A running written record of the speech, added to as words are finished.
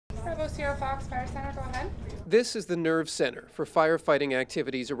Bravo Sierra Fox Fire Center, go ahead. This is the nerve center for firefighting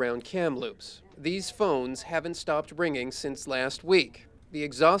activities around Kamloops. These phones haven't stopped ringing since last week. The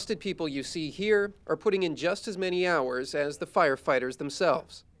exhausted people you see here are putting in just as many hours as the firefighters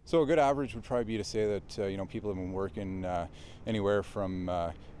themselves. So a good average would probably be to say that people have been working anywhere from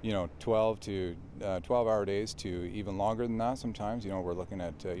 12 to 12-hour days to even longer than that. Sometimes we're looking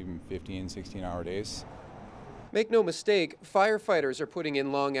at even 15, 16-hour days. Make no mistake, firefighters are putting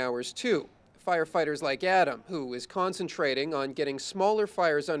in long hours too. Firefighters like Adam, who is concentrating on getting smaller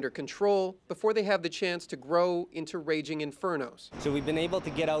fires under control before they have the chance to grow into raging infernos. So we've been able to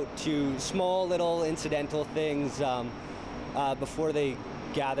get out to small little incidental things before they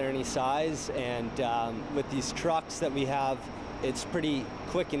gather any size, and with these trucks that we have, it's pretty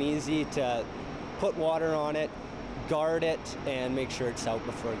quick and easy to put water on it, guard it, and make sure it's out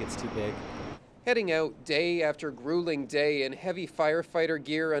before it gets too big. Heading out day after grueling day in heavy firefighter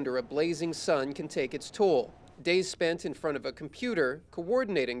gear under a blazing sun can take its toll. Days spent in front of a computer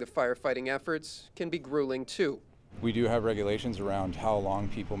coordinating the firefighting efforts can be grueling too. We do have regulations around how long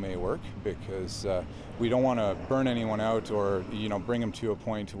people may work, because we don't want to burn anyone out or bring them to a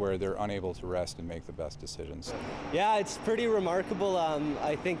point where they're unable to rest and make the best decisions. Yeah, it's pretty remarkable.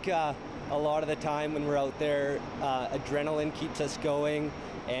 I think a lot of the time when we're out there, adrenaline keeps us going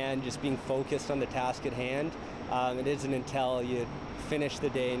and just being focused on the task at hand. It isn't until you finish the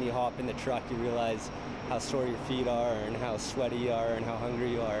day and you hop in the truck you realize how sore your feet are and how sweaty you are and how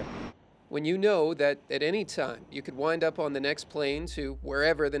hungry you are. When you know that at any time you could wind up on the next plane to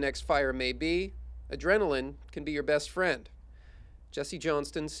wherever the next fire may be, adrenaline can be your best friend. Jesse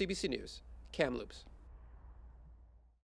Johnston, CBC News, Kamloops.